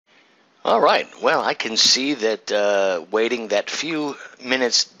All right. Well, I can see that waiting that few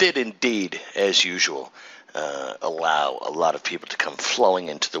minutes did indeed, as usual, allow a lot of people to come flowing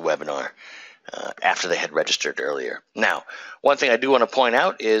into the webinar after they had registered earlier. Now, one thing I do want to point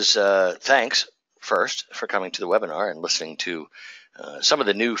out is thanks first for coming to the webinar and listening to some of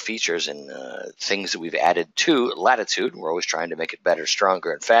the new features and things that we've added to Latitude. We're always trying to make it better,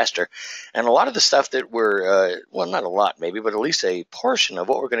 stronger, and faster. And a lot of the stuff that we're, well, not a lot maybe, but at least a portion of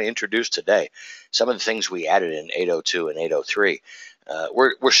what we're going to introduce today, some of the things we added in 802 and 803,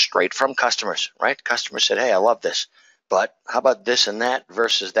 we're straight from customers, right? Customers said, hey, I love this, but how about this and that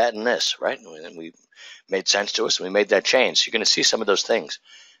versus that and this, right? And we made sense to us, and we made that change. So you're going to see some of those things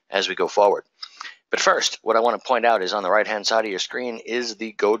as we go forward. But first, what I want to point out is on the right-hand side of your screen is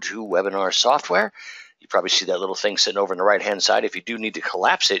the GoToWebinar software. You probably see that little thing sitting over on the right-hand side. If you do need to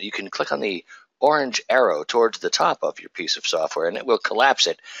collapse it, you can click on the orange arrow towards the top of your piece of software, and it will collapse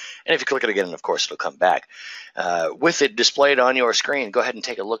it. And if you click it again, of course, it'll come back. With it displayed on your screen, go ahead and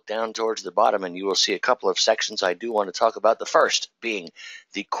take a look down towards the bottom, and you will see a couple of sections I do want to talk about. The first being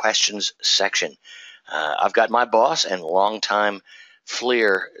the questions section. I've got my boss and longtime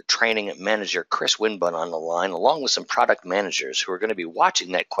FLIR training manager Chris Winbun on the line, along with some product managers who are going to be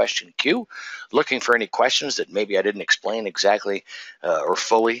watching that question queue, looking for any questions that maybe I didn't explain exactly or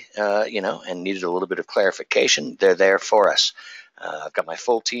fully, and needed a little bit of clarification. They're there for us. I've got my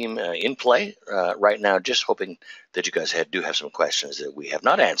full team in play right now, just hoping that you guys do have some questions that we have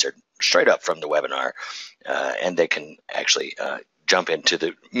not answered straight up from the webinar, and they can actually jump into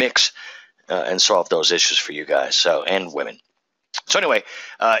the mix and solve those issues for you guys, and women. So anyway,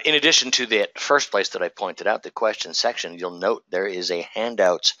 in addition to that first place that I pointed out, the question section, you'll note there is a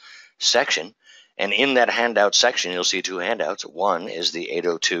handouts section. And in that handout section, you'll see two handouts. One is the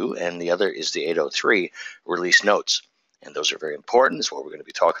 802 and the other is the 803 release notes. And those are very important. It's what we're going to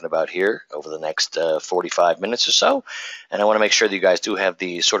be talking about here over the next 45 minutes or so. And I want to make sure that you guys do have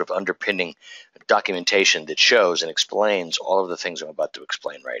the sort of underpinning documentation that shows and explains all of the things I'm about to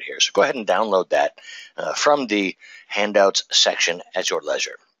explain right here. So go ahead and download that from the handouts section at your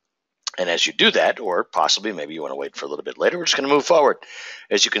leisure. And as you do that, or possibly maybe you want to wait for a little bit later, we're just going to move forward.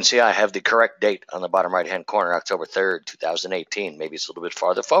 As you can see, I have the correct date on the bottom right-hand corner, October 3rd, 2018. Maybe it's a little bit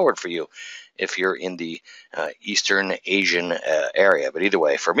farther forward for you if you're in the Eastern Asian area. But either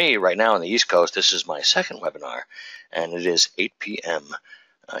way, for me right now on the East Coast, this is my second webinar, and it is 8 p.m.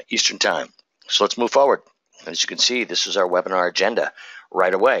 Eastern Time. So let's move forward. As you can see, this is our webinar agenda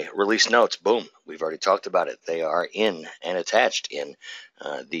right away. Release notes, boom, we've already talked about it. They are in and attached in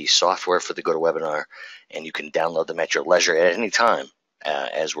the software for the GoToWebinar, and you can download them at your leisure at any time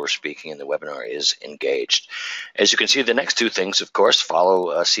as we're speaking and the webinar is engaged. As you can see, the next two things, of course,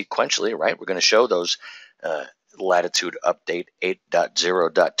 follow sequentially, right? We're going to show those Latitude Update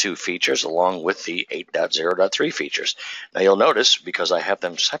 8.0.2 features along with the 8.0.3 features. Now you'll notice, because I have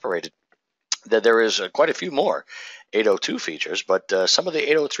them separated, that there is quite a few more 802 features, but some of the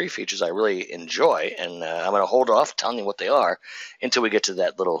 803 features I really enjoy, and I'm going to hold off telling you what they are until we get to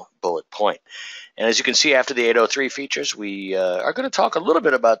that little bullet point. And as you can see, after the 803 features, we are going to talk a little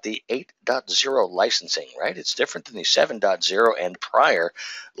bit about the 8.0 licensing, right? It's different than the 7.0 and prior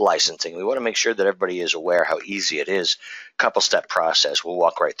licensing. We want to make sure that everybody is aware how easy it is. Couple-step process. We'll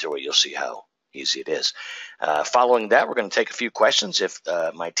walk right through it. You'll see how easy it is. Following that, we're going to take a few questions. If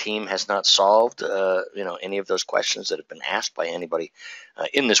my team has not solved any of those questions that have been asked by anybody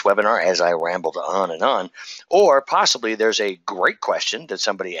in this webinar as I rambled on and on, or possibly there's a great question that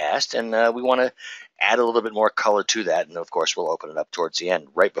somebody asked and we want to add a little bit more color to that, and of course we'll open it up towards the end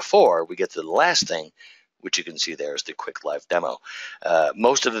right before we get to the last thing, which you can see there is the quick live demo.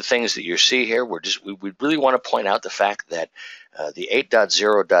 Most of the things that you see here, we really want to point out the fact that the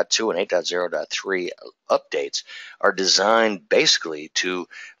 8.0.2 and 8.0.3 updates are designed basically to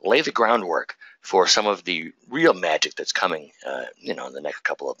lay the groundwork for some of the real magic that's coming, in the next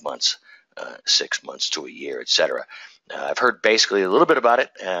couple of months, 6 months to a year, etc. I've heard basically a little bit about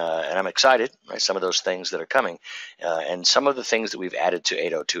it, and I'm excited, right? Some of those things that are coming, and some of the things that we've added to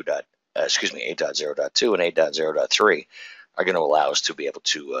 8.0.2 and 8.0.3 are going to allow us to be able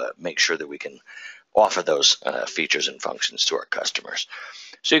to make sure that we can offer those features and functions to our customers.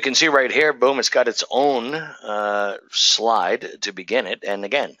 So you can see right here, boom, it's got its own slide to begin it. And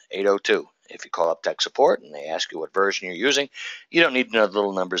again, 802. If you call up tech support and they ask you what version you're using, you don't need to know the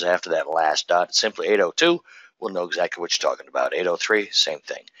little numbers after that last dot. It's simply 802. We'll know exactly what you're talking about. 803, same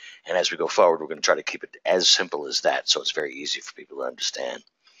thing. And as we go forward, we're going to try to keep it as simple as that, so it's very easy for people to understand.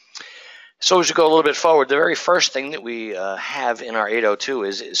 So as you go a little bit forward, the very first thing that we have in our 802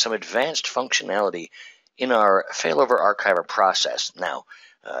 is some advanced functionality in our failover archiver process. Now,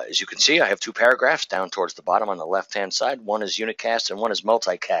 As you can see, I have two paragraphs down towards the bottom on the left-hand side. One is unicast and one is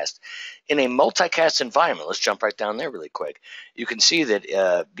multicast. In a multicast environment, let's jump right down there really quick. You can see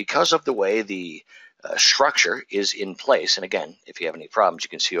that because of the way the structure is in place, and again, if you have any problems, you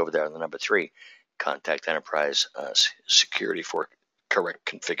can see over there on the number 3, contact enterprise security for correct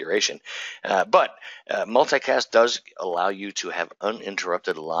configuration. But multicast does allow you to have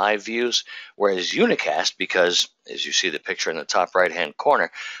uninterrupted live views, whereas unicast, because as you see the picture in the top right hand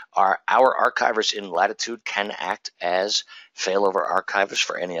corner, our archivers in Latitude can act as failover archivers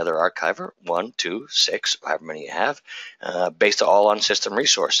for any other archiver, 1, 2, 6, however many you have, based all on system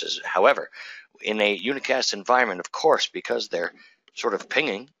resources. However, in a unicast environment, of course, because they're sort of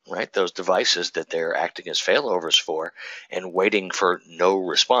pinging, right, those devices that they're acting as failovers for and waiting for no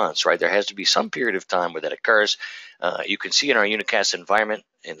response, right? There has to be some period of time where that occurs. You can see in our unicast environment,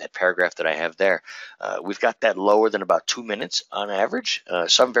 in that paragraph that I have there, we've got that lower than about 2 minutes on average.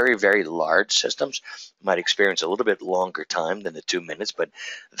 Some very, very large systems might experience a little bit longer time than the 2 minutes, but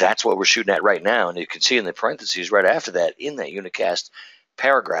that's what we're shooting at right now. And you can see in the parentheses right after that, in that unicast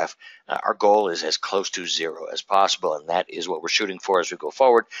paragraph, our goal is as close to 0 as possible, and that is what we're shooting for as we go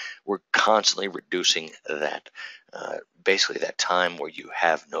forward. We're constantly reducing that, basically that time where you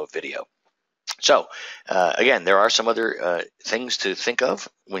have no video. So again, there are some other things to think of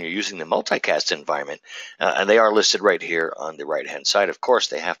when you're using the multicast environment, and they are listed right here on the right hand side. Of course,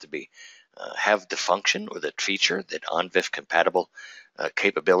 they have to be have the function or the feature that ONVIF compatible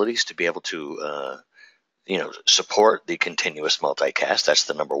capabilities to be able to support the continuous multicast. That's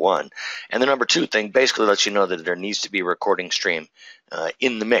the number 1. And the number 2 thing basically lets you know that there needs to be a recording stream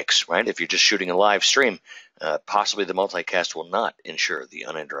in the mix, right? If you're just shooting a live stream, possibly the multicast will not ensure the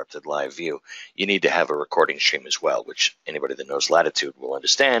uninterrupted live view. You need to have a recording stream as well, which anybody that knows Latitude will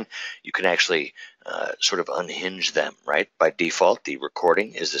understand. You can actually sort of unhinge them, right? By default, the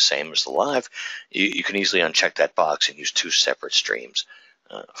recording is the same as the live. You can easily uncheck that box and use 2 separate streams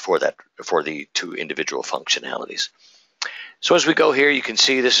for the 2 individual functionalities. So as we go here, you can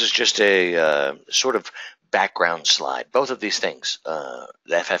see this is just a sort of background slide. Both of these things, the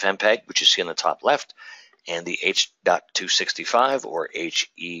FFmpeg, which you see on the top left, and the H.265 or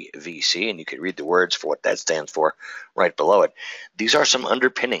HEVC, and you can read the words for what that stands for right below it. These are some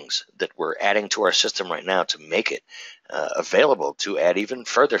underpinnings that we're adding to our system right now to make it available to add even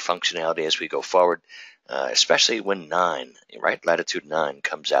further functionality as we go forward, especially when Latitude 9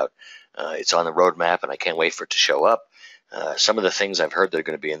 comes out. It's on the roadmap, and I can't wait for it to show up. Some of the things I've heard that are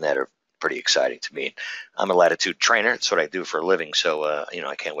going to be in that are pretty exciting to me. I'm a Latitude trainer. That's what I do for a living, so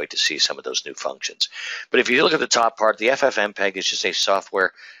I can't wait to see some of those new functions. But if you look at the top part, the FFmpeg is just a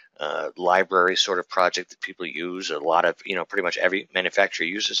software library sort of project that people use. A lot of, pretty much every manufacturer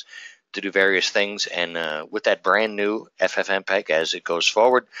uses to do various things, and with that brand new FFmpeg, as it goes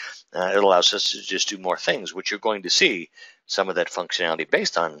forward, it allows us to just do more things, which you're going to see some of that functionality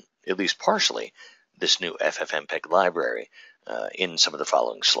based on, at least partially, this new FFmpeg library in some of the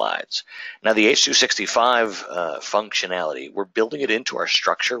following slides. Now, the H.265 functionality, we're building it into our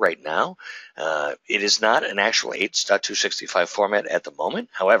structure right now. It is not an actual H.265 format at the moment.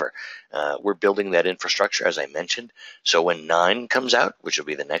 However, we're building that infrastructure, as I mentioned. So when 9 comes out, which will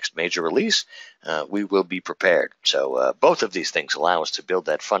be the next major release, we will be prepared. So both of these things allow us to build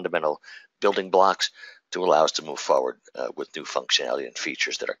that fundamental building blocks to allow us to move forward with new functionality and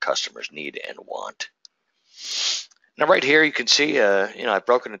features that our customers need and want. Now, right here, you can see, I've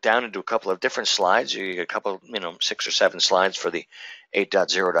broken it down into a couple of different slides. You get a couple, 6 or 7 slides for the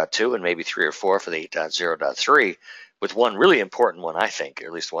 8.0.2 and maybe 3 or 4 for the 8.0.3, with one really important one, I think, or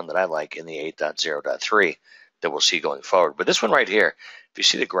at least one that I like in the 8.0.3 that we'll see going forward. But this one right here, if you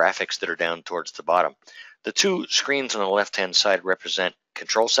see the graphics that are down towards the bottom, the 2 screens on the left-hand side represent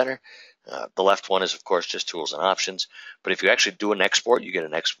Control Center. The left one is, of course, just tools and options. But if you actually do an export, you get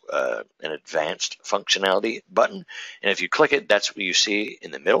an advanced functionality button. And if you click it, that's what you see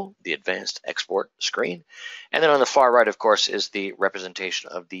in the middle, the advanced export screen. And then on the far right, of course, is the representation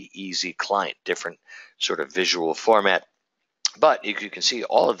of the easy client, different sort of visual format. But you can see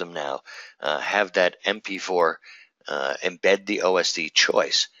all of them now have that MP4 embed the OSD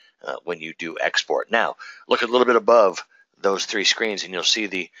choice when you do export. Now, look a little bit above those 3 screens, and you'll see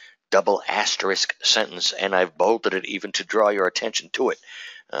the double asterisk sentence, and I've bolded it even to draw your attention to it.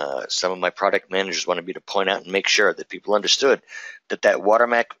 Some of my product managers wanted me to point out and make sure that people understood that that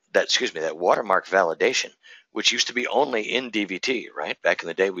watermark validation, which used to be only in DVT, right? Back in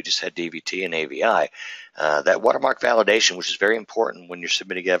the day, we just had DVT and AVI. That watermark validation, which is very important when you're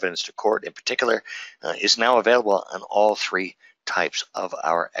submitting evidence to court in particular, is now available on all 3 types of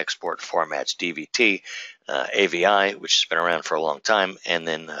our export formats: DVT, AVI, which has been around for a long time, and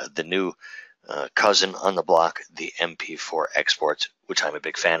then the new cousin on the block, the MP4 exports, which I'm a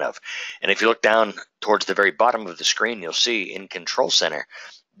big fan of. And if you look down towards the very bottom of the screen, you'll see in Control Center,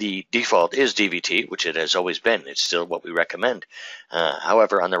 the default is DVT, which it has always been. It's still what we recommend.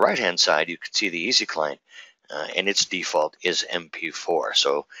 However, on the right-hand side, you can see the Easy Client, and its default is MP4.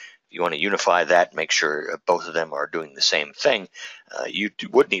 So if you want to unify that, make sure both of them are doing the same thing, you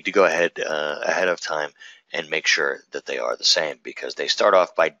would need to go ahead of time and make sure that they are the same, because they start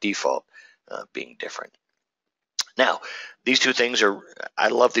off by default being different. Now, these two things I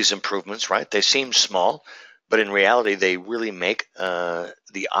love these improvements, right? They seem small, but in reality, they really make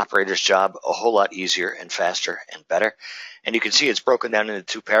the operator's job a whole lot easier and faster and better. And you can see it's broken down into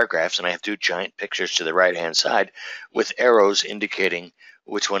two paragraphs, and I have two giant pictures to the right-hand side with arrows indicating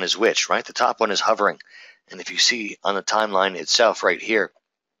which one is which, right? The top one is hovering. And if you see on the timeline itself right here,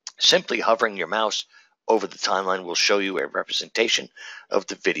 simply hovering your mouse over the timeline will show you a representation of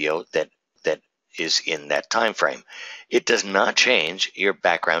the video that is in that time frame. It does not change your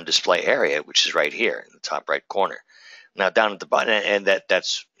background display area, which is right here in the top right corner. Now down at the bottom, and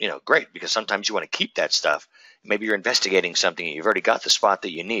that's great, because sometimes you want to keep that stuff. Maybe you're investigating something and you've already got the spot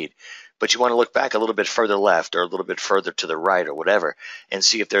that you need, but you want to look back a little bit further left or a little bit further to the right or whatever and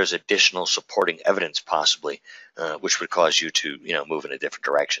see if there's additional supporting evidence possibly, which would cause you to move in a different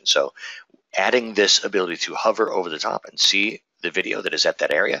direction. So adding this ability to hover over the top and see the video that is at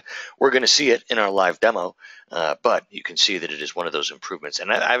that area. We're going to see it in our live demo, but you can see that it is one of those improvements.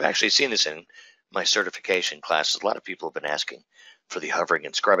 And I've actually seen this in my certification classes. A lot of people have been asking for the hovering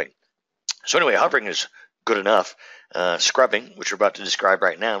and scrubbing. So anyway, hovering is good enough. Scrubbing, which we're about to describe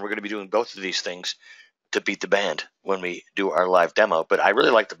right now, we're going to be doing both of these things to beat the band when we do our live demo. But I really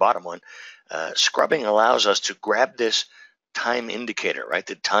like the bottom one. Scrubbing allows us to grab this time indicator, right?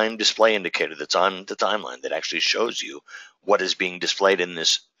 The time display indicator that's on the timeline that actually shows you what is being displayed in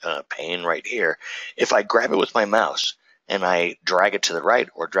this pane right here. If I grab it with my mouse and I drag it to the right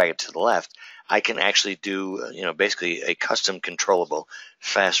or drag it to the left, I can actually do, basically a custom controllable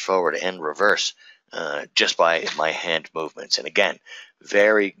fast forward and reverse just by my hand movements. And again,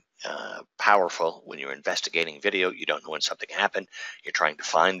 very powerful when you're investigating video. You don't know when something happened. You're trying to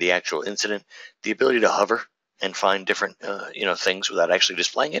find the actual incident. The ability to hover and find different things without actually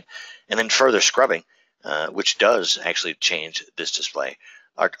displaying it, and then further scrubbing, which does actually change this display,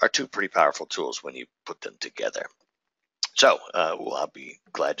 are two pretty powerful tools when you put them together. So I'll be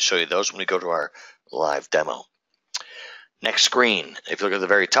glad to show you those when we go to our live demo. Next screen, if you look at the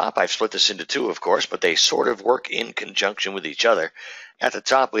very top, I've split this into two, of course, but they sort of work in conjunction with each other. At the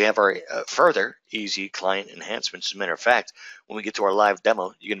top, we have our further easy client enhancements. As a matter of fact, when we get to our live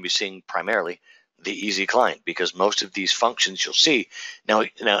demo, you're going to be seeing primarily the easy client, because most of these functions you'll see. Now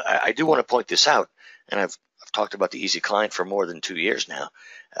I do want to point this out, and I've talked about the easy client for more than 2 years now.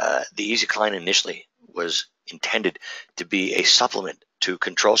 The easy client initially was intended to be a supplement to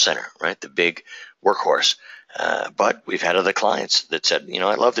Control Center, right? The big workhorse. But we've had other clients that said,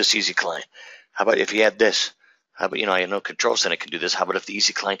 I love this easy client. How about if you add this? How about, I know Control Center can do this. How about if the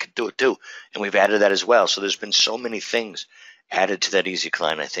easy client could do it too? And we've added that as well. So there's been so many things added to that easy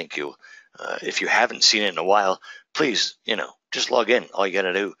client. I think if you haven't seen it in a while, please, just log in. All you got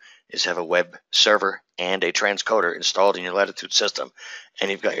to do is have a web server and a transcoder installed in your Latitude system,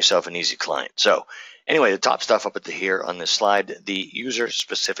 and you've got yourself an easy client. So anyway, the top stuff up at here on this slide, the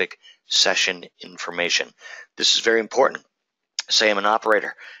user-specific session information. This is very important. Say I'm an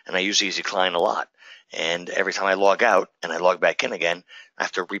operator, and I use Easy Client a lot, and every time I log out and I log back in again, I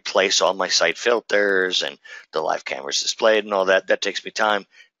have to replace all my site filters and the live cameras displayed and all that. That takes me time,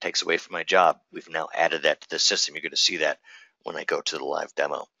 takes away from my job. We've now added that to the system. You're going to see that when I go to the live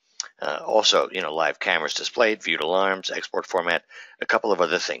demo. Also, live cameras displayed, viewed alarms, export format, a couple of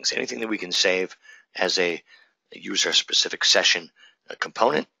other things. Anything that we can save as a user-specific session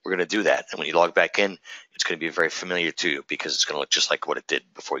component, we're going to do that. And when you log back in, it's going to be very familiar to you, because it's going to look just like what it did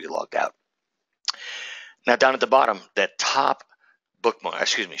before you logged out. Now down at the bottom, that top bookmark,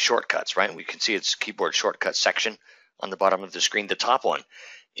 shortcuts, right? We can see it's keyboard shortcut section on the bottom of the screen. The top one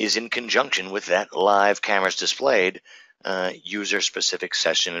is in conjunction with that live cameras displayed user-specific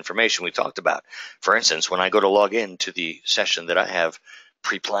session information we talked about. For instance, when I go to log in to the session that I have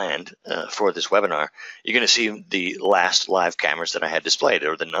pre-planned for this webinar, you're going to see the last live cameras that I had displayed,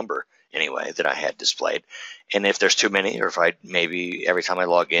 or the number anyway that I had displayed. And if there's too many, or if maybe every time I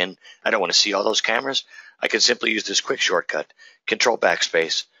log in I don't want to see all those cameras, I can simply use this quick shortcut, Control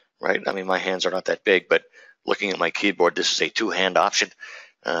Backspace, right? I mean, my hands are not that big, but looking at my keyboard, this is a two-hand option.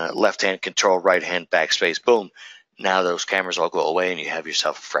 Left hand Control, right hand Backspace, boom. Now those cameras all go away and you have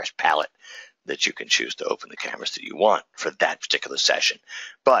yourself a fresh palette that you can choose to open the cameras that you want for that particular session.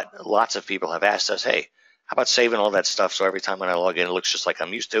 But lots of people have asked us, hey, how about saving all that stuff so every time when I log in it looks just like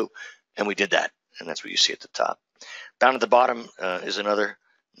I'm used to? And we did that, and that's what you see at the top. Down at the bottom is another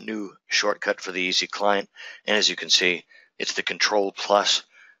new shortcut for the Easy Client, and as you can see, it's the Control plus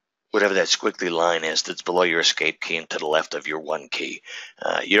whatever that squiggly line is that's below your escape key and to the left of your 1 key.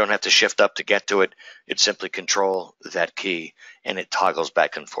 You don't have to shift up to get to it. It's simply Control that key, and it toggles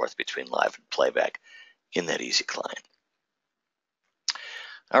back and forth between live and playback in that Easy Client.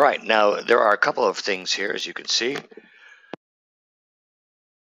 All right, now there are a couple of things here, as you can see.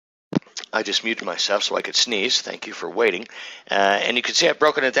 I just muted myself so I could sneeze. Thank you for waiting. And you can see I've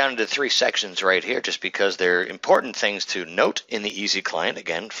broken it down into 3 sections right here just because they're important things to note in the Easy Client.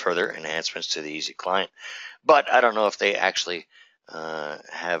 Again, further enhancements to the Easy Client. But I don't know if they actually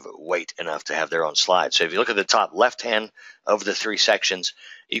have weight enough to have their own slide. So if you look at the top left hand of the 3 sections,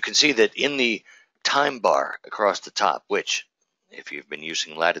 you can see that in the time bar across the top, which if you've been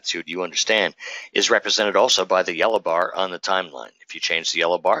using Latitude, you understand, is represented also by the yellow bar on the timeline. If you change the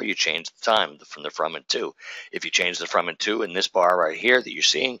yellow bar, you change the time from the from and to. If you change the from and to in this bar right here that you're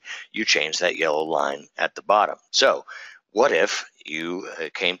seeing, you change that yellow line at the bottom. So what if you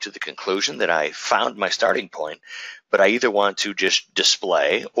came to the conclusion that I found my starting point, but I either want to just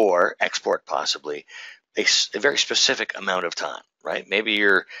display or export possibly a very specific amount of time, right? Maybe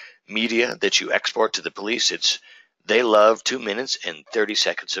your media that you export to the police, they love 2 minutes and 30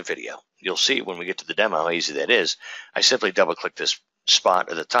 seconds of video. You'll see when we get to the demo how easy that is. I simply double click this spot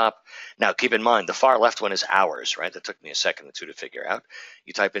at the top. Now keep in mind the far left one is hours, right? That took me a second or two to figure out.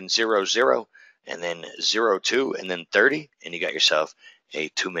 You type in 00 and then 02 and then 30 and you got yourself a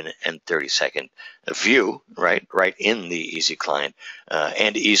 2 minute and 30 second view, right in the Easy Client,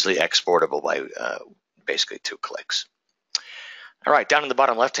 and easily exportable by basically 2 clicks. All right, down in the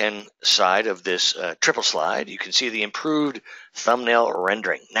bottom left-hand side of this triple slide, you can see the improved thumbnail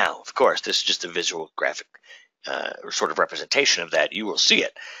rendering. Now, of course, this is just a visual graphic sort of representation of that. You will see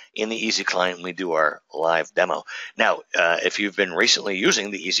it in the Easy Client when we do our live demo. Now, if you've been recently using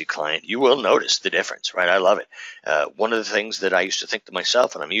the Easy Client, you will notice the difference, right? I love it. One of the things that I used to think to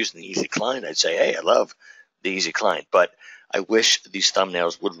myself when I'm using the Easy Client, I'd say, hey, I love the Easy Client, but I wish these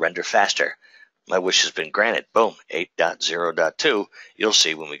thumbnails would render faster. My wish has been granted. Boom, 8.0.2. You'll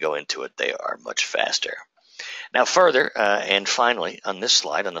see when we go into it, they are much faster. Now further, and finally, on this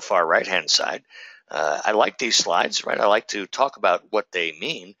slide, on the far right-hand side, I like these slides, right? I like to talk about what they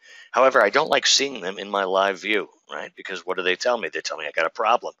mean. However, I don't like seeing them in my live view, right? Because what do they tell me? They tell me I got a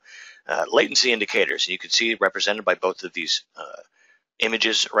problem. Latency indicators, you can see represented by both of these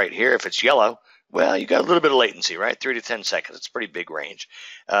images right here. If it's yellow, well, you got a little bit of latency, right? 3 to 10 seconds. It's a pretty big range.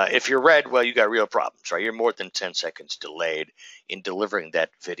 If you're red, well, you got real problems, right? You're more than 10 seconds delayed in delivering that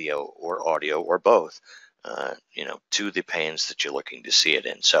video or audio or both, to the panes that you're looking to see it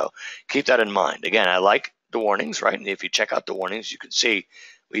in. So keep that in mind. Again, I like the warnings, right? And if you check out the warnings, you can see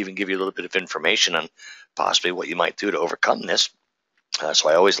we even give you a little bit of information on possibly what you might do to overcome this. So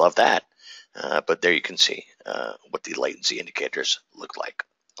I always love that. But there you can see what the latency indicators look like.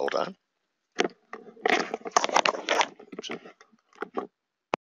 Hold on. Oops.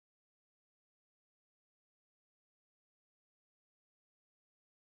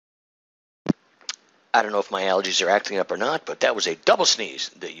 I don't know if my allergies are acting up or not, but that was a double sneeze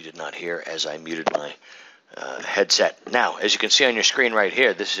that you did not hear as I muted my headset. Now, as you can see on your screen right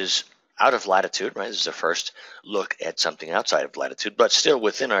here, this is out of Latitude, right? This is the first look at something outside of Latitude, but still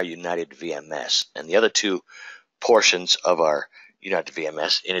within our United VMS. And the other 2 portions of our United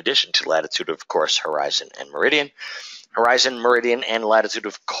VMS, in addition to Latitude, of course, Horizon and Meridian. Horizon, Meridian, and Latitude,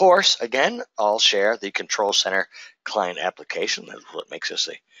 of course, again, all share the Control Center client application. That's what makes us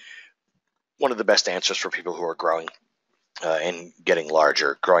one of the best answers for people who are growing and getting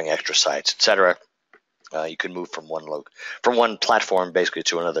larger, growing extra sites, etc. You can move from one platform basically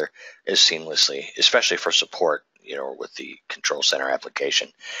to another as seamlessly, especially for support, with the Control Center application.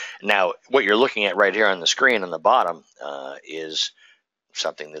 Now, what you're looking at right here on the screen on the bottom is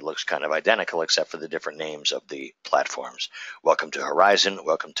something that looks kind of identical except for the different names of the platforms. Welcome to Horizon,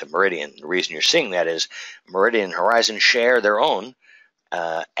 welcome to Meridian. The reason you're seeing that is Meridian and Horizon share their own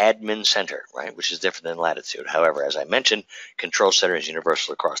admin center, right, which is different than Latitude. However, as I mentioned, Control Center is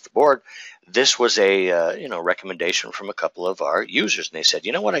universal across the board. This was a recommendation from a couple of our users, and they said,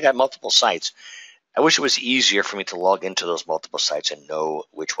 you know what, I got multiple sites. I wish it was easier for me to log into those multiple sites and know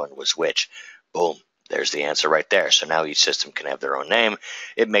which one was which. Boom. There's the answer right there. So now each system can have their own name.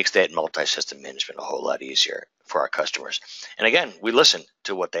 It makes that multi-system management a whole lot easier for our customers. And again, we listened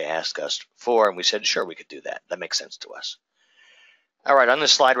to what they asked us for, and we said, sure, we could do that. That makes sense to us. All right, on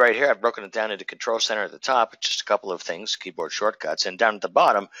this slide right here, I've broken it down into Control Center at the top, just a couple of things, keyboard shortcuts, and down at the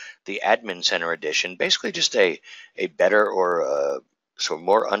bottom, the Admin Center edition, basically just a better or sort of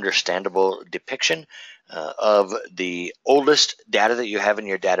more understandable depiction of the oldest data that you have in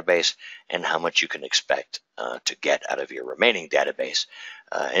your database and how much you can expect to get out of your remaining database.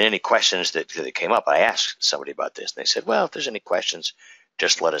 And any questions that came up, I asked somebody about this, and they said, well, if there's any questions,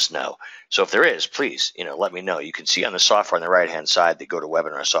 just let us know. So if there is, please, let me know. You can see on the software on the right-hand side, the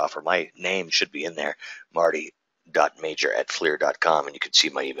GoToWebinar software, my name should be in there, marty.major@fleer.com, and you can see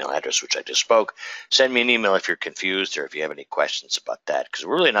my email address, which I just spoke. Send me an email if you're confused or if you have any questions about that, because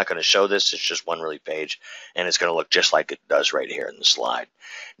we're really not going to show this. It's just one really page, and it's going to look just like it does right here in the slide.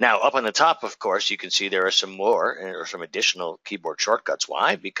 Now, up on the top, of course, you can see there are some more or some additional keyboard shortcuts.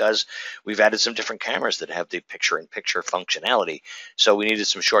 Why? Because we've added some different cameras that have the picture-in-picture functionality, so we needed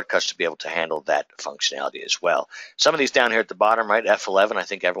some shortcuts to be able to handle that functionality as well. Some of these down here at the bottom, right, F11, I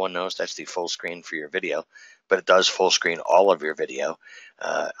think everyone knows that's the full screen for your video, but it does full screen all of your video.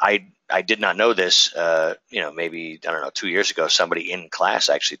 I did not know this, maybe, I don't know, 2 years ago, somebody in class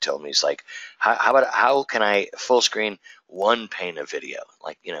actually told me, he's like, how can I full screen one pane of video?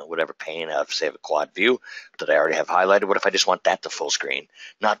 Like, whatever pane of, say, a quad view that I already have highlighted. What if I just want that to full screen,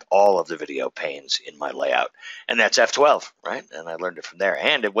 not all of the video panes in my layout? And that's F12, right? And I learned it from there.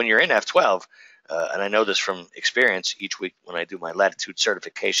 And when you're in F12, and I know this from experience each week when I do my Latitude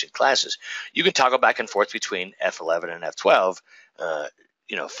certification classes, you can toggle back and forth between F11 and F12,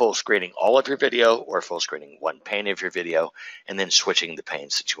 full screening all of your video or full screening one pane of your video, and then switching the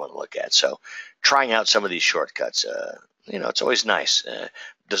panes that you want to look at. So trying out some of these shortcuts, it's always nice.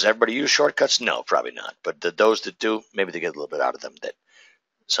 Does everybody use shortcuts? No, probably not. But those that do, maybe they get a little bit out of them that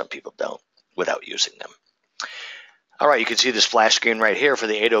some people don't without using them. All right, you can see the splash screen right here for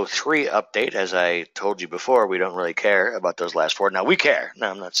the 803 update. As I told you before, we don't really care about those last four. Now, we care.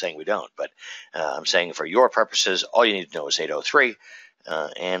 No, I'm not saying we don't, but I'm saying for your purposes, all you need to know is 803.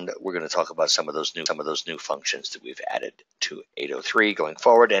 And we're going to talk about some of those new functions that we've added to 803 going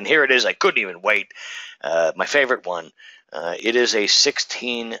forward. And here it is. I couldn't even wait. My favorite one. It is a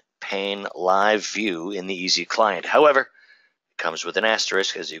 16-pane live view in the Easy Client. However, comes with an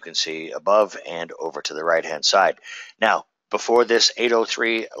asterisk, as you can see above and over to the right-hand side. Now, before this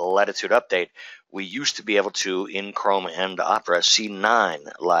 803 Latitude update, we used to be able to, in Chrome and Opera, see 9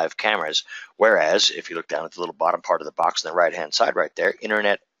 live cameras, whereas if you look down at the little bottom part of the box on the right-hand side right there,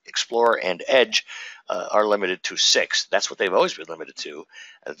 Internet Explorer and Edge are limited to 6. That's what they've always been limited to.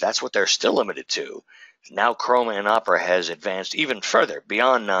 That's what they're still limited to. Now Chrome and Opera has advanced even further,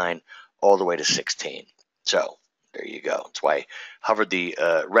 beyond 9, all the way to 16. So there you go. That's why I hovered the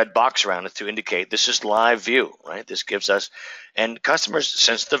red box around it to indicate this is live view, right? This gives us, and customers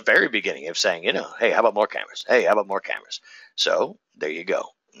since the very beginning of saying, hey, how about more cameras? Hey, how about more cameras? So there you go.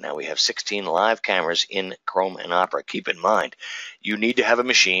 Now we have 16 live cameras in Chrome and Opera. Keep in mind, you need to have a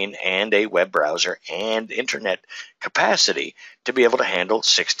machine and a web browser and internet capacity to be able to handle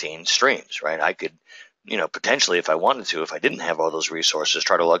 16 streams, right? I could, potentially, if I wanted to, if I didn't have all those resources,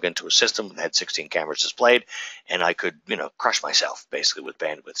 try to log into a system that had 16 cameras displayed, and I could, crush myself basically with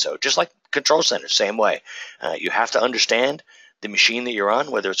bandwidth. So just like Control Center, same way. You have to understand the machine that you're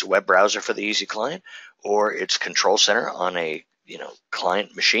on, whether it's a web browser for the Easy Client or it's Control Center on a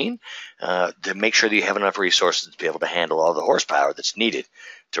client machine, to make sure that you have enough resources to be able to handle all the horsepower that's needed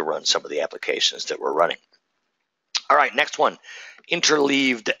to run some of the applications that we're running. All right, next one,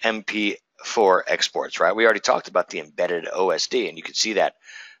 interleaved MP4 exports, right? We already talked about the embedded OSD, and you can see that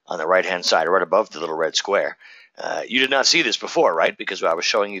on the right-hand side, right above the little red square. You did not see this before, right? Because I was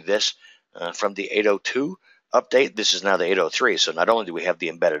showing you this from the 802 update. This is now the 803. So not only do we have the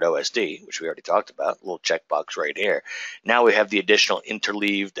embedded OSD, which we already talked about, a little checkbox right here. Now we have the additional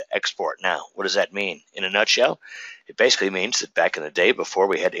interleaved export. Now, what does that mean? In a nutshell, it basically means that back in the day, before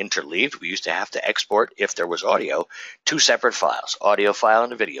we had interleaved, we used to have to export, if there was audio, 2 separate files, audio file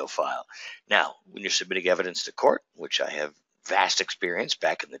and a video file. Now, when you're submitting evidence to court, which I have vast experience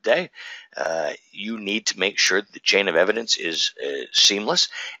back in the day, you need to make sure that the chain of evidence is seamless,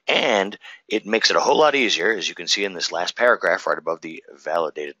 and it makes it a whole lot easier, as you can see in this last paragraph right above the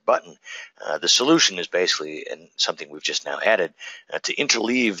validated button. The solution is basically, and something we've just now added, to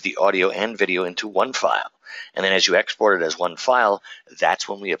interleave the audio and video into one file. And then as you export it as one file, that's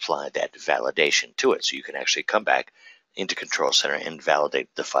when we apply that validation to it. So you can actually come back into Control Center and validate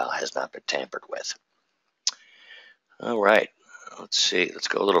the file has not been tampered with. All right, Let's see. Let's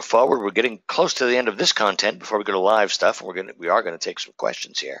go a little forward. We're getting close to the end of this content before we go to live stuff, and we are gonna take some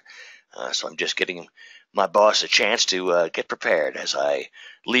questions here. So I'm just getting my boss a chance to get prepared as I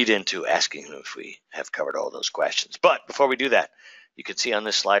lead into asking him if we have covered all those questions. But before we do that, you can see on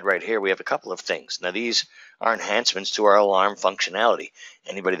this slide right here we have a couple of things. Now these are enhancements to our alarm functionality.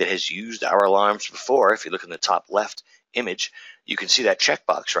 Anybody that has used our alarms before, if you look in the top left image, you can see that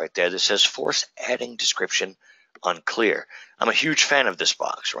checkbox right there that says force adding description unclear. I'm a huge fan of this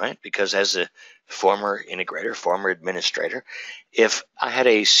box, right? Because as a former integrator, former administrator, if I had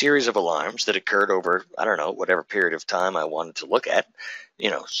a series of alarms that occurred over, I don't know, whatever period of time I wanted to look at,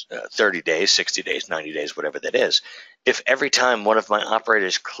 30 days, 60 days, 90 days, whatever that is, if every time one of my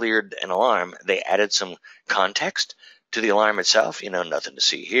operators cleared an alarm, they added some context to the alarm itself, nothing to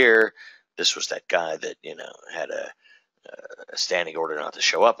see here. This was that guy that, had a standing order not to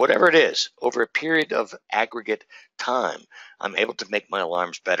show up, whatever it is, over a period of aggregate time, I'm able to make my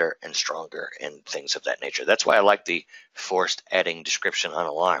alarms better and stronger and things of that nature. That's why I like the forced adding description on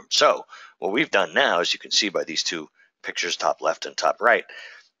alarm. So what we've done now, as you can see by these two pictures, top left and top right,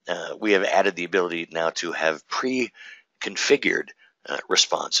 we have added the ability now to have pre-configured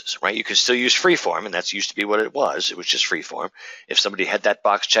responses, right? You can still use freeform, and that's used to be what it was. It was just freeform. If somebody had that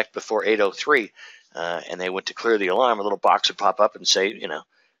box checked before 8:03, and they went to clear the alarm, a little box would pop up and say,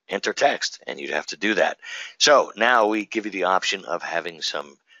 enter text, and you'd have to do that. So now we give you the option of having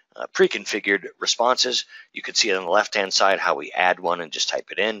some pre-configured responses. You can see on the left-hand side how we add one and just type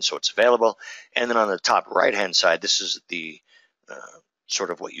it in so it's available. And then on the top right-hand side, this is the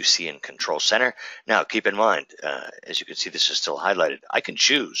sort of what you see in Control Center. Now, keep in mind, as you can see, this is still highlighted. I can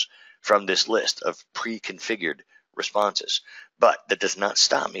choose from this list of pre-configured responses, but that does not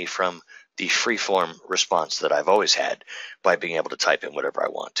stop me from the freeform response that I've always had by being able to type in whatever I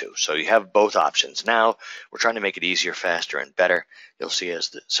want to. So you have both options. Now we're trying to make it easier, faster, and better. You'll see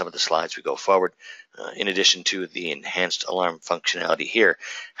as some of the slides we go forward, in addition to the enhanced alarm functionality here,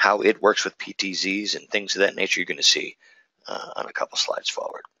 how it works with PTZs and things of that nature you're going to see on a couple slides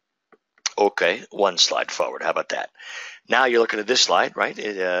forward. Okay, one slide forward. How about that? Now you're looking at this slide, right?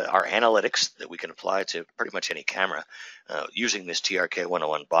 Our analytics that we can apply to pretty much any camera using this TRK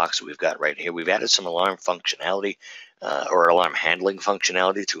 101 box that we've got right here. We've added some alarm functionality or alarm handling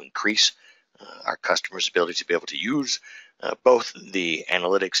functionality to increase our customers' ability to be able to use both the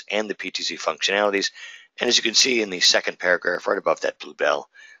analytics and the PTZ functionalities. And as you can see in the second paragraph, right above that blue bell,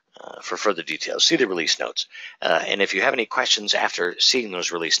 for further details, see the release notes. And if you have any questions after seeing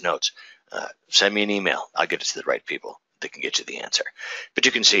those release notes, send me an email. I'll get it to the right people that can get you the answer. But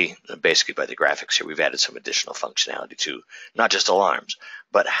you can see basically by the graphics here, we've added some additional functionality to not just alarms,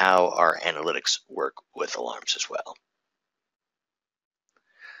 but how our analytics work with alarms as well.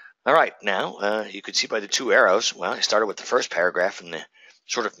 All right, now you can see by the two arrows, well, I started with the first paragraph in the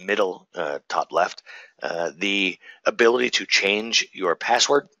sort of middle top left, the ability to change your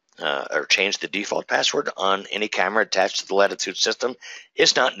password or change the default password on any camera attached to the Latitude system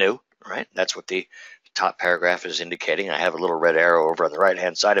is not new, right? That's what the top paragraph is indicating. I have a little red arrow over on the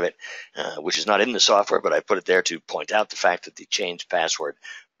right-hand side of it, which is not in the software, but I put it there to point out the fact that the change password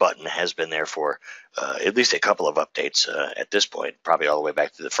button has been there for at least a couple of updates at this point, probably all the way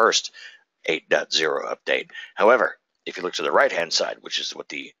back to the first 8.0 update. However, if you look to the right-hand side, which is what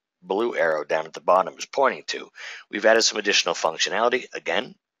the blue arrow down at the bottom is pointing to, we've added some additional functionality.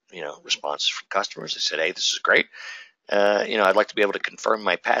 Again, responses from customers. They said, hey, this is great. I'd like to be able to confirm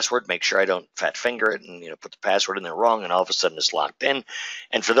my password, make sure I don't fat finger it and, put the password in there wrong, and all of a sudden it's locked in.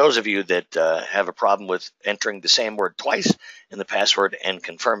 And for those of you that have a problem with entering the same word twice in the password and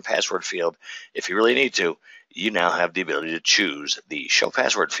confirm password field, if you really need to, you now have the ability to choose the show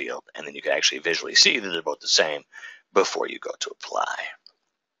password field, and then you can actually visually see that they're both the same before you go to apply.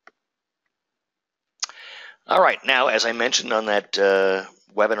 All right, now, as I mentioned on that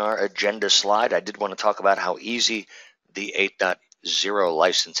webinar agenda slide, I did want to talk about how easy the 8.0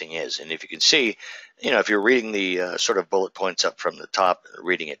 licensing is. And if you can see, if you're reading the sort of bullet points up from the top,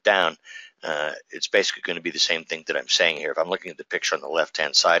 reading it down, it's basically going to be the same thing that I'm saying here. If I'm looking at the picture on the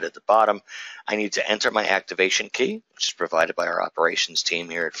left-hand side at the bottom, I need to enter my activation key, which is provided by our operations team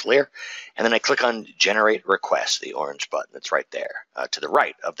here at FLIR, and then I click on Generate Request, the orange button that's right there to the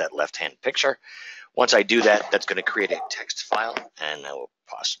right of that left-hand picture. Once I do that, that's going to create a text file, and I will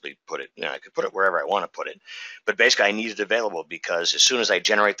possibly put it, I could put it wherever I want to put it. But basically, I need it available because as soon as I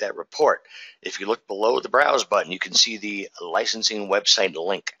generate that report, if you look below the Browse button, you can see the licensing website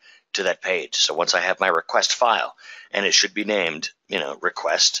link to that page. So once I have my request file, and it should be named,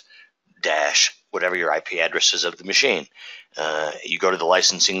 request dash whatever your IP address is of the machine, you go to the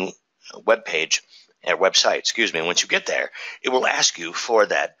licensing web page, website, excuse me. And once you get there, it will ask you for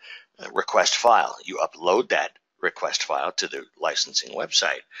that request file. You upload that request file to the licensing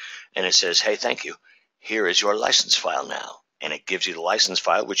website, and it says, hey, thank you. Here is your license file now. And it gives you the license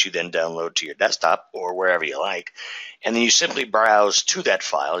file, which you then download to your desktop or wherever you like. And then you simply browse to that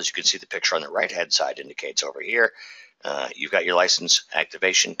file. As you can see, the picture on the right-hand side indicates over here. You've got your license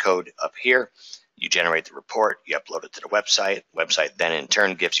activation code up here. You generate the report. You upload it to the website. Website then, in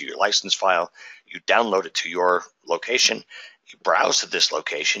turn, gives you your license file. You download it to your location. You browse to this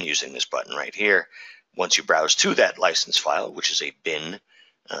location using this button right here. Once you browse to that license file, which is a bin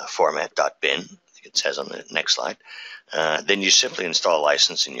format, .bin, it says on the next slide, then you simply install a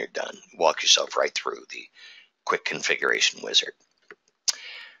license and you're done. Walk yourself right through the quick configuration wizard.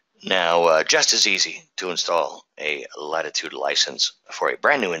 Now, just as easy to install a Latitude license for a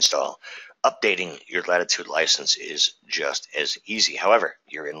brand new install. Updating your Latitude license is just as easy. However,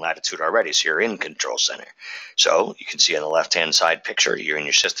 you're in Latitude already, so you're in Control Center. So you can see on the left-hand side picture, you're in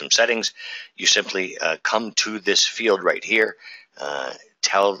your system settings. You simply come to this field right here.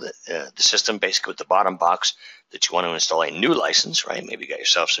 Tell the system, basically with the bottom box, that you want to install a new license, right? Maybe you got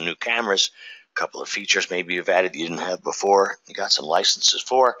yourself some new cameras, a couple of features maybe you've added you didn't have before, you got some licenses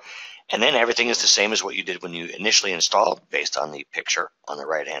for, and then everything is the same as what you did when you initially installed based on the picture on the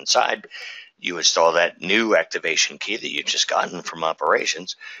right-hand side. You install that new activation key that you've just gotten from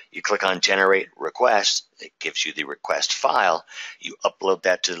operations. You click on Generate Request. It gives you the request file. You upload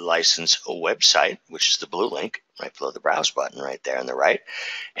that to the license website, which is the blue link right below the browse button right there on the right.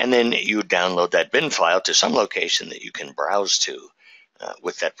 And then you download that bin file to some location that you can browse to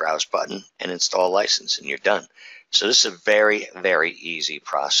with that browse button and install license, and you're done. So this is a very, very easy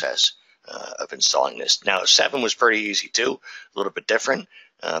process of installing this. Now, 7 was pretty easy too, a little bit different.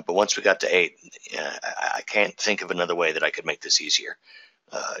 But once we got to 8, I can't think of another way that I could make this easier.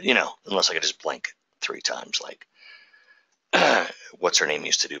 Unless I could just blink 3 times like what's her name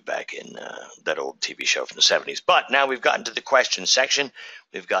used to do back in that old TV show from the 70s. But now we've gotten to the question section.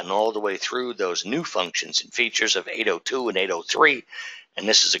 We've gotten all the way through those new functions and features of 802 and 803. And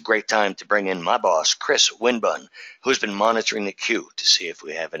this is a great time to bring in my boss, Chris Winbun, who's been monitoring the queue to see if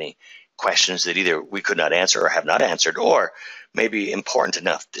we have any questions that either we could not answer or have not answered, or maybe important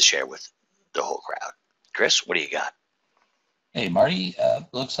enough to share with the whole crowd. Chris, what do you got? Hey, Marty,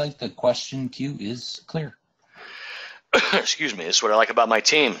 looks like the question queue is clear. Excuse me, this is what I like about my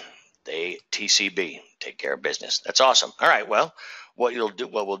team. They TCB, take care of business. That's awesome. All right, well, what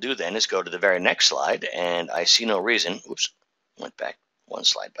we'll do then is go to the very next slide, and I see no reason, oops, went back one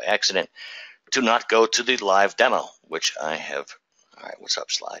slide by accident, to not go to the live demo, which I have. All right, what's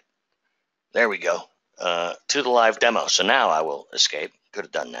up, slide? There we go. To the live demo. So now I will escape. Could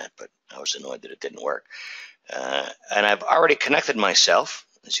have done that, but I was annoyed that it didn't work. And I've already connected myself.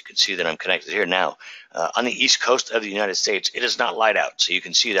 As you can see that I'm connected here now. On the east coast of the United States, it is not light out. So you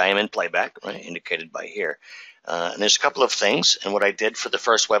can see that I am in playback, right, indicated by here. And there's a couple of things. And what I did for the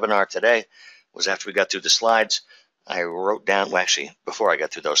first webinar today was, after we got through the slides, I wrote down, well, actually, before I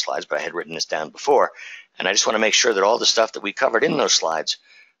got through those slides, but I had written this down before. And I just want to make sure that all the stuff that we covered in those slides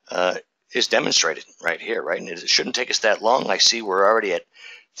is demonstrated right here, right? And it shouldn't take us that long. I see we're already at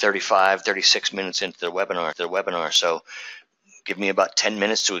 35, 36 minutes into the webinar. So give me about 10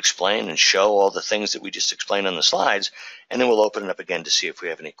 minutes to explain and show all the things that we just explained on the slides, and then we'll open it up again to see if we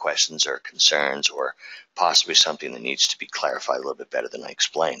have any questions or concerns, or possibly something that needs to be clarified a little bit better than I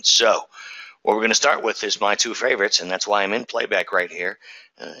explained. So what we're going to start with is my 2 favorites, and that's why I'm in playback right here.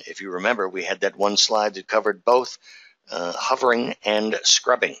 If you remember, we had that one slide that covered both hovering and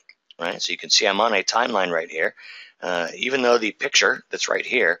scrubbing, right? So you can see I'm on a timeline right here. Even though the picture that's right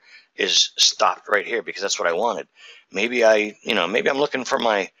here is stopped right here because that's what I wanted. Maybe maybe I'm looking for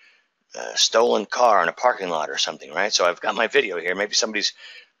my stolen car in a parking lot or something, right? So I've got my video here. Maybe somebody's,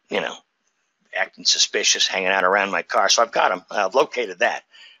 acting suspicious, hanging out around my car. So I've got them. I've located that,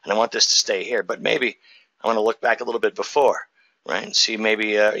 and I want this to stay here. But maybe I want to look back a little bit before, right, and see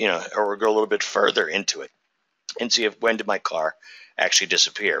maybe, or go a little bit further into it and see when did my car actually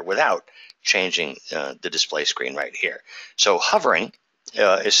disappear without changing the display screen right here. So hovering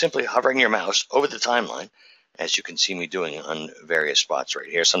is simply hovering your mouse over the timeline, as you can see me doing on various spots right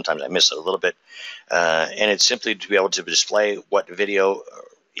here. Sometimes I miss it a little bit. And it's simply to be able to display what video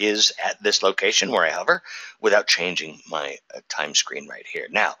is at this location where I hover without changing my time screen right here.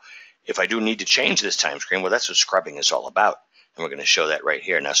 Now, if I do need to change this time screen, well, that's what scrubbing is all about. And we're going to show that right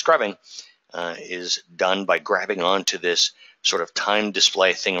here. Now, scrubbing is done by grabbing onto this sort of time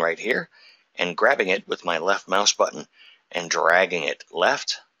display thing right here and grabbing it with my left mouse button and dragging it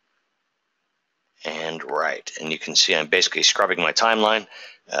left and right. And you can see I'm basically scrubbing my timeline.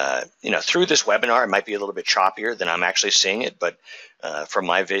 through this webinar, it might be a little bit choppier than I'm actually seeing it, but from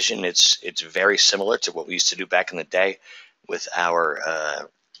my vision, it's very similar to what we used to do back in the day with our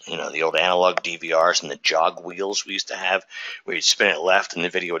the old analog DVRs and the jog wheels we used to have, where you'd spin it left and the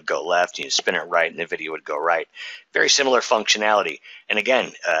video would go left, and you'd spin it right and the video would go right. Very similar functionality. And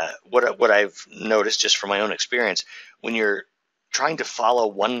again, what I've noticed just from my own experience, when you're trying to follow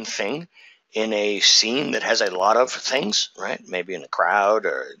one thing in a scene that has a lot of things, right? Maybe in a crowd,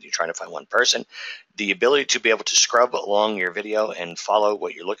 or you're trying to find one person, the ability to be able to scrub along your video and follow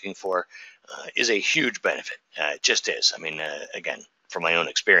what you're looking for is a huge benefit. It just is. I mean, again, from my own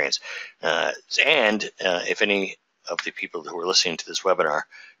experience. If any of the people who are listening to this webinar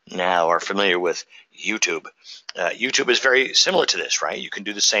now are familiar with YouTube, YouTube is very similar to this, right? You can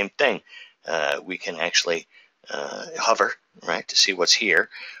do the same thing. We can actually hover, right, to see what's here,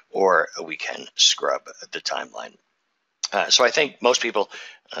 or we can scrub the timeline. So I think most people,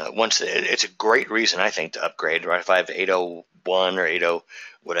 it's a great reason, I think, to upgrade, right? If I have 801 or 80,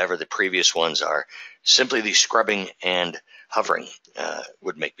 whatever the previous ones are, simply the scrubbing and hovering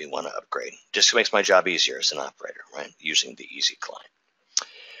would make me want to upgrade. Just makes my job easier as an operator, right, using the Easy Client.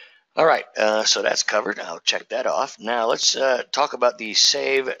 All right, so that's covered. I'll check that off. Now let's talk about the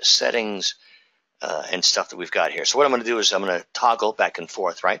save settings and stuff that we've got here. So what I'm going to do is I'm going to toggle back and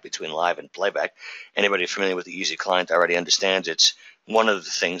forth, right, between live and playback. Anybody familiar with the Easy Client already understands it's one of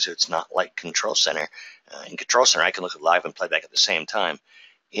the things. It's not like Control Center. In Control Center, I can look at live and playback at the same time.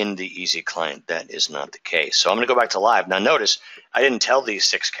 In the Easy Client, that is not the case. So I'm going to go back to live. Now notice, I didn't tell these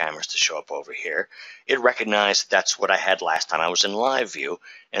 6 cameras to show up over here. It recognized that's what I had last time I was in live view,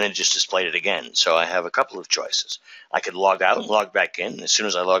 and it just displayed it again. So I have a couple of choices. I could log out and log back in. As soon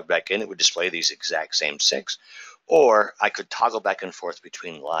as I logged back in, it would display these exact same 6. Or I could toggle back and forth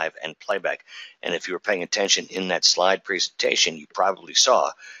between live and playback. And if you were paying attention in that slide presentation, you probably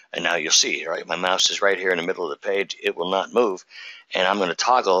saw, and now you'll see, right? My mouse is right here in the middle of the page. It will not move. And I'm going to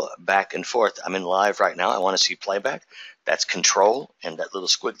toggle back and forth. I'm in live right now. I want to see playback. That's Control and that little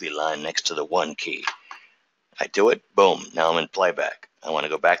squiggly line next to the 1 key. I do it. Boom. Now I'm in playback. I want to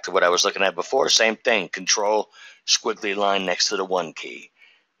go back to what I was looking at before. Same thing. Control, squiggly line next to the 1 key.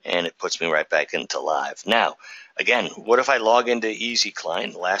 And it puts me right back into live. Now, again, what if I log into Easy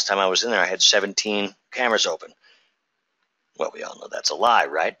Client? Last time I was in there, I had 17 cameras open. Well, we all know that's a lie,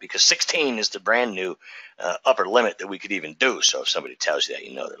 right? Because 16 is the brand new upper limit that we could even do. So if somebody tells you that,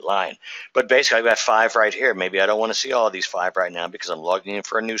 you know they're lying. But basically, I've got 5 right here. Maybe I don't want to see all of these 5 right now because I'm logging in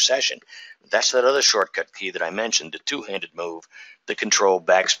for a new session. That's that other shortcut key that I mentioned, the 2-handed move, the Control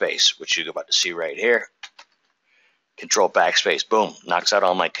backspace, which you're about to see right here. Control backspace, boom, knocks out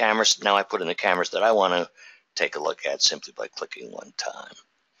all my cameras. Now I put in the cameras that I want to take a look at simply by clicking 1 time.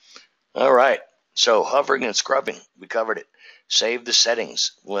 All right, so hovering and scrubbing, we covered it. Save the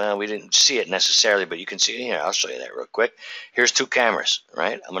settings. Well, we didn't see it necessarily, but you can see it here. I'll show you that real quick. Here's 2 cameras,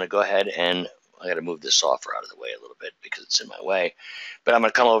 right? I'm going to go ahead and I got to move this software out of the way a little bit because it's in my way. But I'm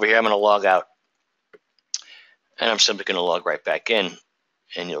going to come over here. I'm going to log out. And I'm simply going to log right back in.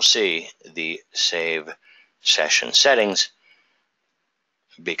 And you'll see the save session settings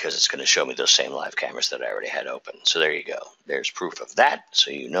because it's going to show me those same live cameras that I already had open. So there you go. There's proof of that.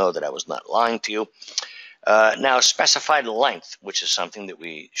 So you know that I was not lying to you. Now, specified length, which is something that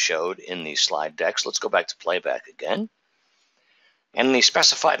we showed in the slide decks. Let's go back to playback again. And the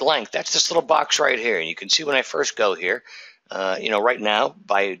specified length, that's this little box right here. And you can see when I first go here, right now,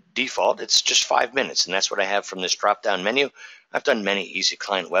 by default, it's just 5 minutes. And that's what I have from this drop-down menu. I've done many Easy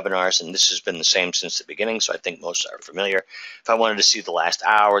Client webinars, and this has been the same since the beginning, so I think most are familiar. If I wanted to see the last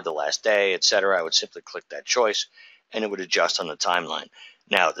hour, the last day, etc., I would simply click that choice, and it would adjust on the timeline.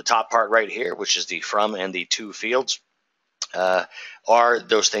 Now, the top part right here, which is the from and the to fields, are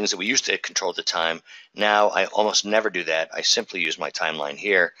those things that we used to control the time. Now, I almost never do that. I simply use my timeline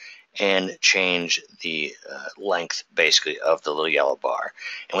here and change the length, basically, of the little yellow bar.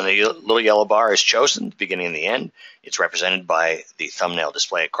 And when the little yellow bar is chosen, the beginning and the end, it's represented by the thumbnail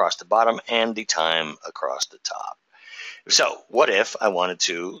display across the bottom and the time across the top. So what if I wanted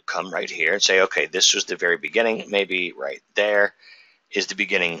to come right here and say, okay, this was the very beginning, maybe right there is the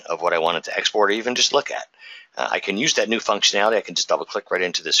beginning of what I wanted to export or even just look at. I can use that new functionality. I can just double click right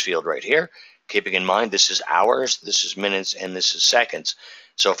into this field right here, keeping in mind this is hours, this is minutes, and this is seconds.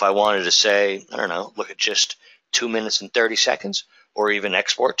 So if I wanted to say, I don't know, look at just 2 minutes and 30 seconds, or even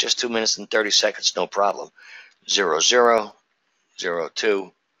export just 2 minutes and 30 seconds, no problem. 00,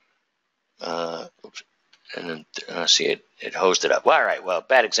 02, oops, and then see it hosed it up. Well, all right, well,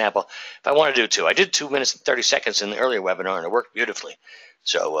 bad example. If I want to do 2, I did 2 minutes and 30 seconds in the earlier webinar, and it worked beautifully.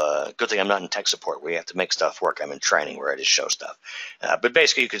 So good thing I'm not in tech support where you have to make stuff work. I'm in training where I just show stuff. But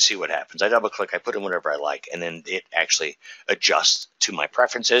basically, you can see what happens. I double click, I put in whatever I like, and then it actually adjusts to my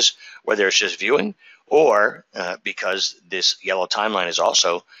preferences, whether it's just viewing or because this yellow timeline is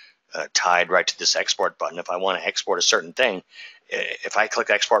also tied right to this export button. If I want to export a certain thing, if I click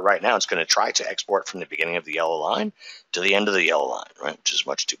export right now, it's going to try to export from the beginning of the yellow line to the end of the yellow line, right, which is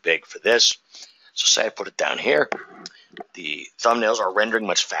much too big for this. So say I put it down here. The thumbnails are rendering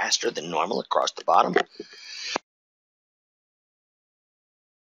much faster than normal across the bottom.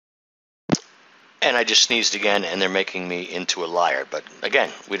 And I just sneezed again, and they're making me into a liar. But again,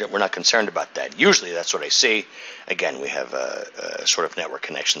 we're not concerned about that. Usually that's what I see. Again, we have a sort of network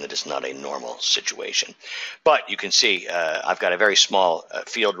connection that is not a normal situation. But you can see I've got a very small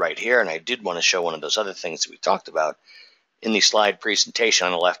field right here, and I did want to show one of those other things that we talked about in the slide presentation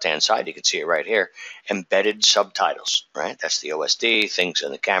on the left-hand side. You can see it right here, embedded subtitles, right? That's the OSD, things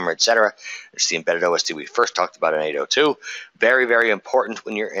in the camera, etc. It's the embedded OSD we first talked about in 802. Very, very important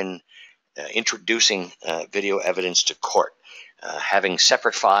when you're in introducing video evidence to court. Having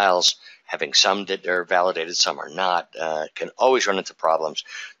separate files, having some that are validated, some are not, can always run into problems.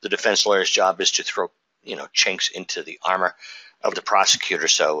 The defense lawyer's job is to throw, chinks into the armor of the prosecutor.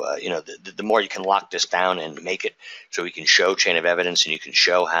 So, the more you can lock this down and make it so we can show chain of evidence and you can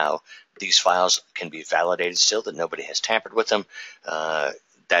show how these files can be validated still, that nobody has tampered with them,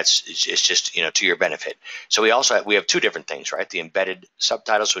 it's just to your benefit. So we have two different things, right? The embedded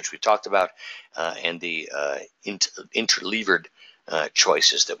subtitles, which we talked about, and the interlevered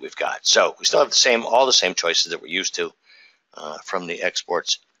choices that we've got. So we still have all the same choices that we're used to from the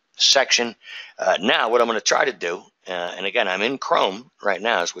exports section. Now what I'm going to try to do, and again I'm in Chrome right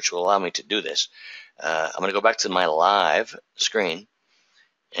now, which will allow me to do this. I'm going to go back to my live screen.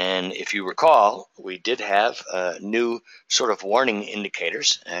 And if you recall, we did have new sort of warning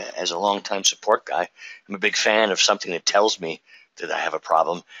indicators. As a longtime support guy, I'm a big fan of something that tells me that I have a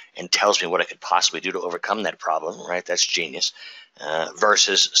problem and tells me what I could possibly do to overcome that problem, right? That's genius.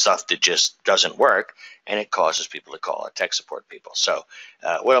 Versus stuff that just doesn't work and it causes people to call it tech support people. So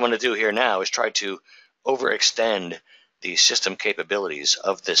what I'm going to do here now is try to overextend the system capabilities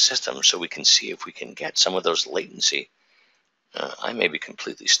of this system so we can see if we can get some of those latency. I may be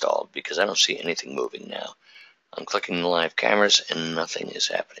completely stalled because I don't see anything moving now. I'm clicking the live cameras and nothing is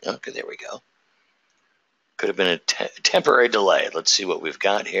happening. Okay, there we go. Could have been a temporary delay. Let's see what we've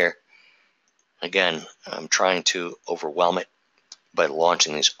got here. Again, I'm trying to overwhelm it by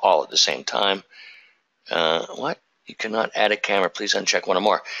launching these all at the same time. What? You cannot add a camera. Please uncheck one or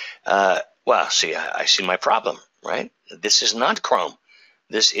more. Well, see, I see my problem, right? This is not Chrome.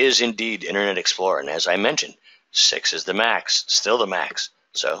 This is indeed Internet Explorer. And as I mentioned, 6 is the max, still the max.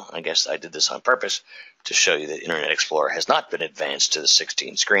 So I guess I did this on purpose to show you that Internet Explorer has not been advanced to the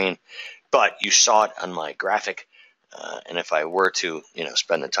 16 screen, but you saw it on my graphic. And if I were to,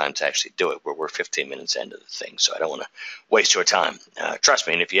 spend the time to actually do it, we're 15 minutes into the thing, so I don't want to waste your time. Trust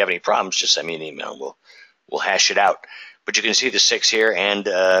me, and if you have any problems, just send me an email and we'll hash it out. But you can see the 6 here, and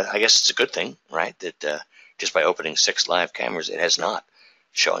I guess it's a good thing, right, that just by opening 6 live cameras, it has not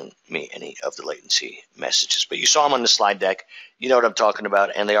showing me any of the latency messages. But you saw them on the slide deck. You know what I'm talking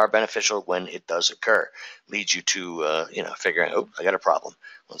about, and they are beneficial when it does occur. Leads you to, figuring, oh, I got a problem.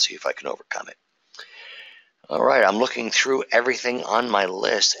 Let's see if I can overcome it. All right, I'm looking through everything on my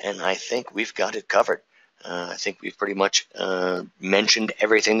list, and I think we've got it covered. I think we've pretty much mentioned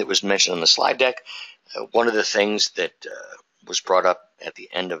everything that was mentioned on the slide deck. One of the things that was brought up at the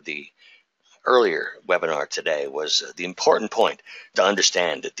end of the earlier webinar today was the important point to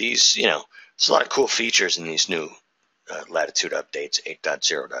understand that these, there's a lot of cool features in these new Latitude updates,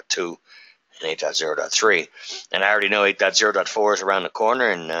 8.0.2 and 8.0.3. And I already know 8.0.4 is around the corner,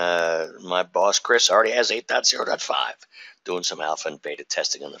 and my boss, Chris, already has 8.0.5, doing some alpha and beta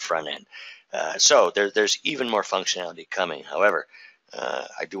testing on the front end. So there's even more functionality coming. However,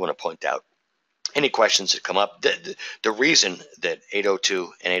 I do want to point out any questions that come up. The reason that 802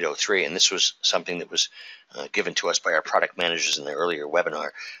 and 803, and this was something that was given to us by our product managers in the earlier webinar,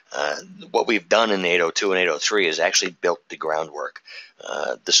 what we've done in the 802 and 803 is actually built the groundwork,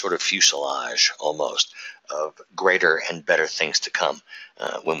 the sort of fuselage almost of greater and better things to come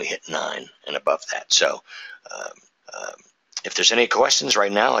when we hit 9 and above that. So if there's any questions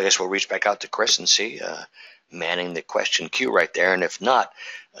right now, I guess we'll reach back out to Chris and see, manning the question queue right there. And if not,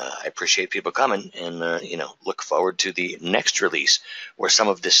 I appreciate people coming and, look forward to the next release where some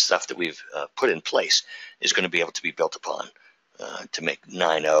of this stuff that we've put in place is going to be able to be built upon to make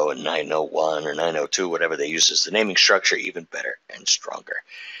 9.0 and 9.01 or 9.02, whatever they use as the naming structure, even better and stronger.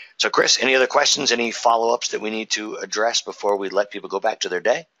 So, Chris, any other questions, any follow-ups that we need to address before we let people go back to their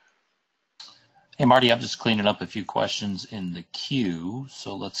day? Hey, Marty, I'm just cleaning up a few questions in the queue,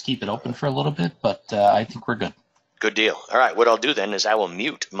 so let's keep it open for a little bit, but I think we're good. Good deal. All right, what I'll do then is I will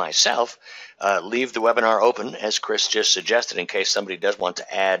mute myself, leave the webinar open, as Chris just suggested, in case somebody does want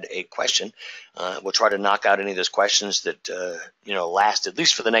to add a question. We'll try to knock out any of those questions that last at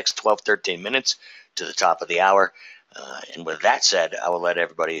least for the next 12, 13 minutes to the top of the hour. And with that said, I will let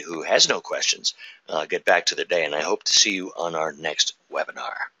everybody who has no questions get back to their day, and I hope to see you on our next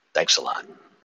webinar. Thanks a lot.